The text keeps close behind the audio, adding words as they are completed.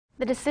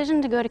The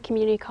decision to go to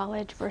community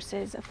college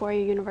versus a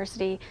four-year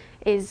university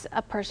is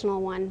a personal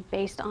one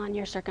based on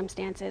your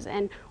circumstances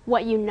and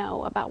what you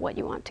know about what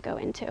you want to go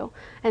into.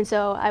 And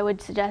so I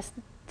would suggest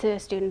to a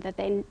student that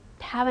they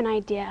have an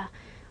idea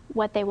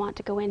what they want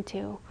to go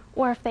into,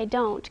 or if they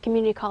don't,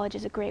 community college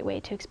is a great way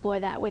to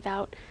explore that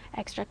without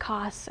extra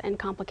costs and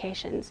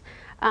complications.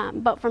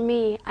 But for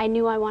me, I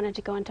knew I wanted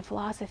to go into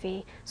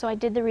philosophy, so I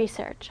did the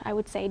research. I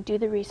would say do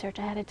the research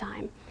ahead of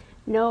time.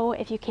 Know,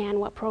 if you can,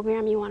 what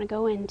program you want to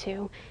go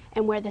into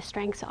and where the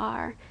strengths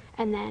are,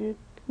 and then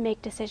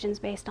make decisions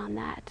based on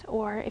that.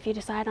 Or if you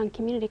decide on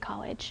community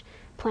college,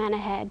 plan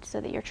ahead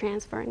so that your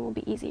transferring will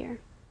be easier.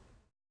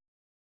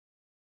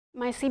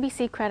 My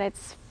CBC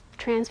credits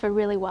transferred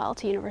really well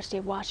to University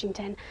of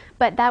Washington,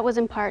 but that was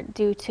in part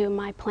due to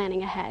my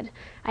planning ahead.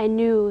 I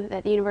knew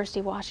that the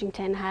University of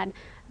Washington had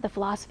the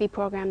philosophy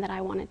program that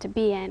I wanted to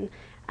be in,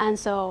 and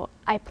so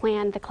I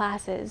planned the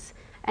classes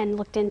and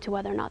looked into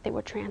whether or not they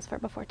would transfer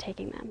before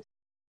taking them.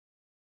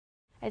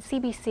 At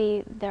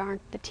CBC, there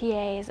aren't the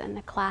TAs and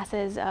the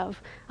classes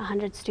of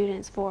 100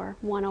 students for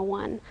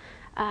 101,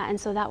 and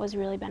so that was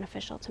really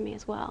beneficial to me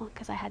as well,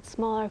 because I had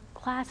smaller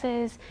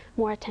classes,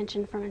 more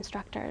attention from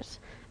instructors,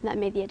 and that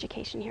made the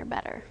education here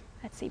better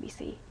at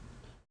CBC.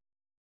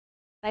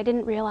 I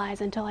didn't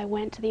realize until I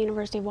went to the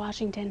University of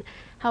Washington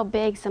how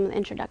big some of the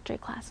introductory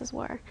classes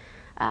were,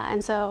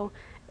 and so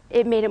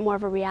it made it more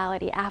of a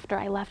reality after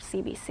I left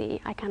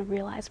CBC. I kind of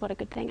realized what a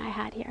good thing I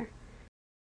had here.